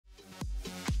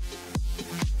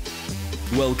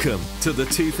Welcome to the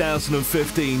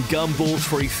 2015 Gumball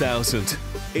 3000.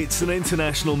 It's an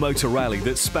international motor rally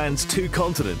that spans 2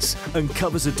 continents and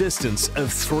covers a distance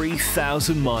of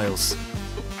 3,000 miles.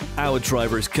 Our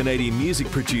driver is Canadian music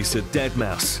producer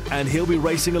Deadmau5, and he'll be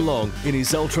racing along in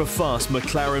his ultra-fast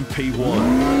McLaren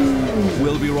P1.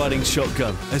 We'll be riding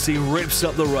shotgun as he rips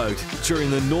up the road during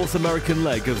the North American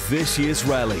leg of this year's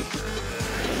rally.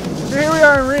 So here we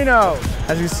are in Reno.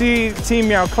 As you see, Team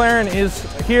McLaren is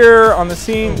here on the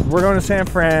scene. We're going to San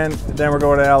Fran, then we're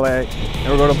going to LA, and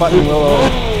we're going to Buttonwillow.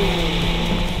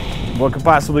 What could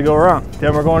possibly go wrong?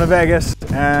 Then we're going to Vegas,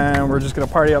 and we're just going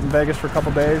to party up in Vegas for a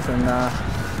couple days, and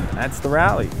that's the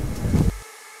rally.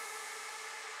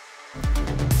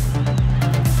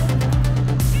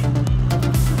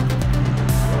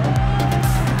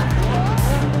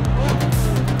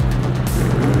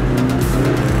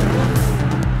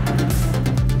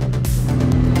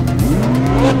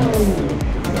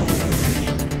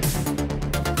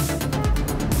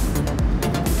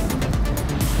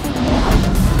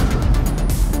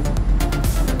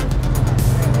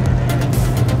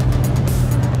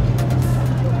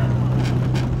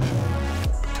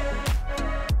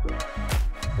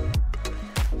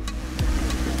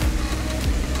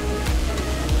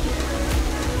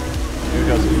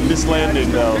 This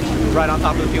landing though. Right on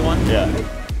top of the P1? Yeah.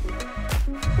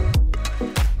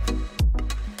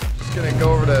 Just gonna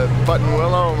go over to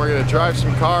Buttonwillow and we're gonna drive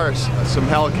some cars. Some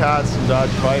Hellcats, some Dodge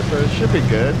Vipers. Should be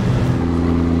good.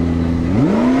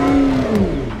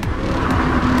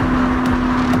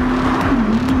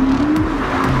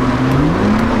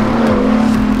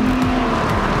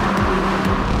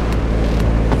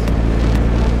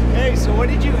 Hey, so what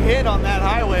did you hit on that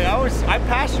highway? I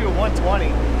passed you at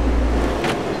 120.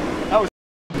 That was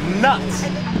nuts.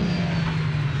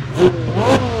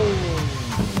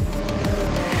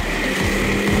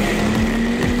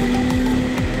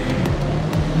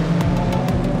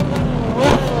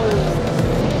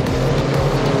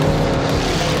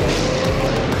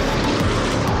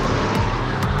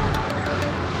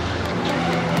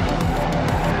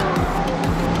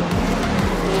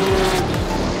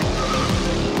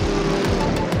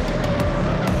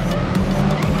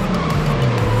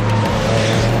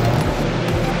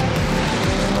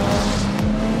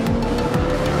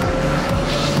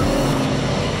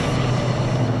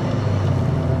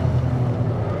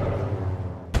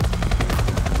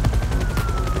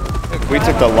 We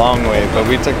took the long way, but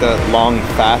we took the long,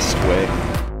 fast way.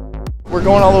 We're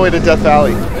going all the way to Death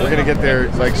Valley. We're gonna get there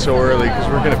like so early because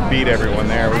we're gonna beat everyone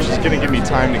there, which is gonna give me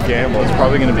time to gamble. It's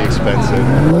probably gonna be expensive.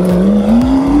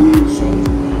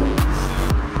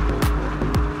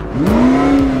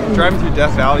 Driving through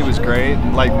Death Valley was great,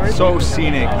 like so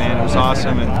scenic, man. It was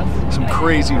awesome, and some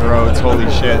crazy roads, holy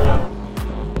shit.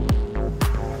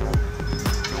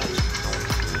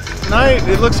 Tonight,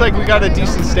 it looks like we got a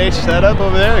decent stage set up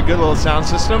over there, a good little sound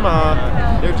system.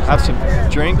 Have some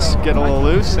drinks, get a little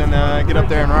loose, and get up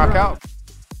there and rock out.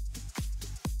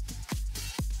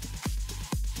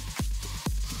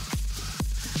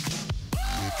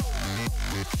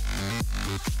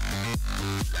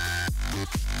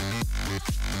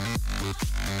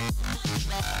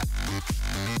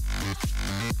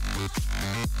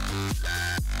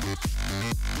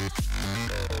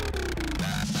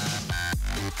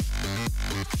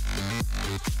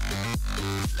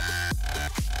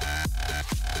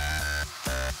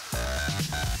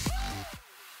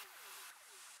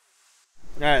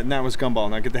 Alright, and that was Gumball.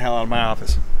 Now get the hell out of my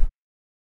office.